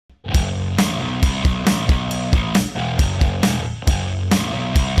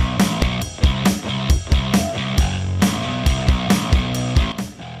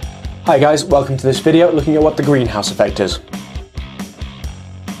Hi guys, welcome to this video looking at what the greenhouse effect is.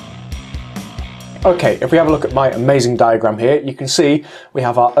 Okay, if we have a look at my amazing diagram here, you can see we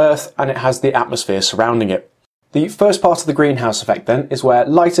have our Earth and it has the atmosphere surrounding it. The first part of the greenhouse effect then is where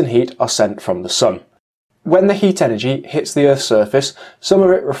light and heat are sent from the sun. When the heat energy hits the Earth's surface, some of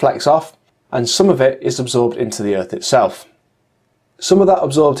it reflects off and some of it is absorbed into the Earth itself. Some of that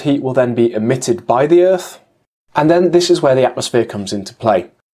absorbed heat will then be emitted by the Earth, and then this is where the atmosphere comes into play.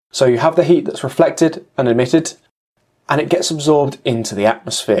 So you have the heat that's reflected and emitted, and it gets absorbed into the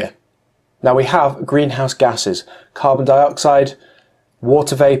atmosphere. Now we have greenhouse gases, carbon dioxide,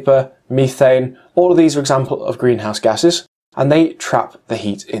 water vapour, methane, all of these are examples of greenhouse gases, and they trap the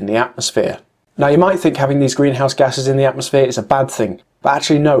heat in the atmosphere. Now you might think having these greenhouse gases in the atmosphere is a bad thing, but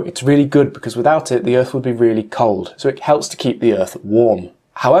actually no, it's really good because without it the Earth would be really cold, so it helps to keep the Earth warm.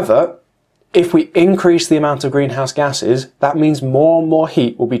 However, if we increase the amount of greenhouse gases, that means more and more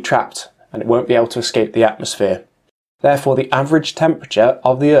heat will be trapped and it won't be able to escape the atmosphere. Therefore, the average temperature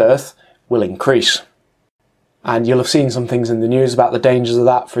of the Earth will increase. And you'll have seen some things in the news about the dangers of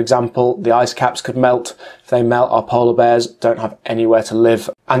that. For example, the ice caps could melt. If they melt, our polar bears don't have anywhere to live,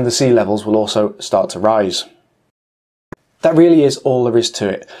 and the sea levels will also start to rise. That really is all there is to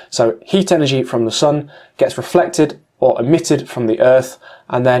it. So heat energy from the sun gets reflected or emitted from the Earth,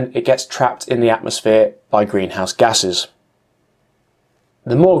 and then it gets trapped in the atmosphere by greenhouse gases.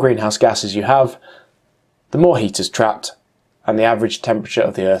 The more greenhouse gases you have, the more heat is trapped, and the average temperature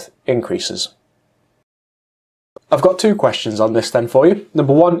of the Earth increases. I've got two questions on this then for you.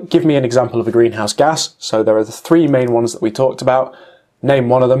 Number one, give me an example of a greenhouse gas. So there are the three main ones that we talked about. Name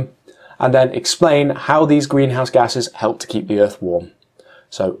one of them, and then explain how these greenhouse gases help to keep the Earth warm.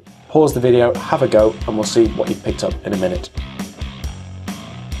 So pause the video, have a go, and we'll see what you've picked up in a minute.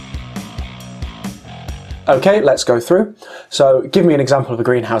 Okay, let's go through. So give me an example of a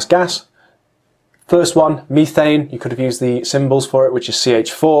greenhouse gas. First one, methane. You could have used the symbols for it, which is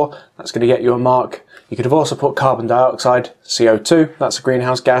CH4. That's going to get you a mark. You could have also put carbon dioxide, CO2. That's a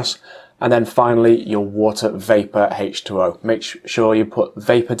greenhouse gas. And then finally, your water vapor, H2O. Make sure you put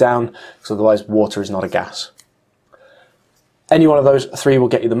vapor down, because otherwise water is not a gas. Any one of those three will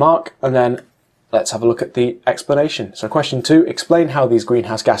get you the mark, and then let's have a look at the explanation. So question 2, explain how these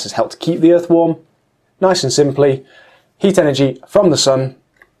greenhouse gases help to keep the Earth warm. Nice and simply, heat energy from the sun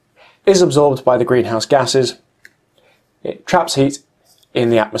is absorbed by the greenhouse gases. It traps heat in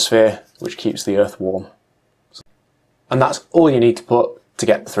the atmosphere, which keeps the Earth warm. And that's all you need to put to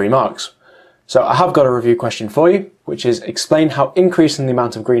get the 3 marks. So I have got a review question for you, which is explain how increasing the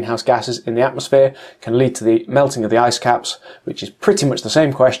amount of greenhouse gases in the atmosphere can lead to the melting of the ice caps, which is pretty much the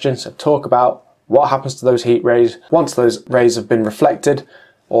same question. So talk about what happens to those heat rays once those rays have been reflected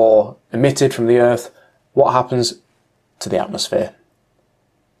or emitted from the Earth, what happens to the atmosphere.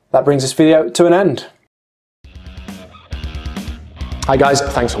 That brings this video to an end. Hi guys,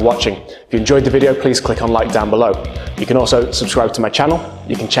 thanks for watching. If you enjoyed the video, please click on like down below. You can also subscribe to my channel,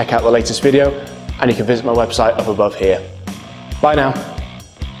 you can check out the latest video, and you can visit my website up above here. Bye now.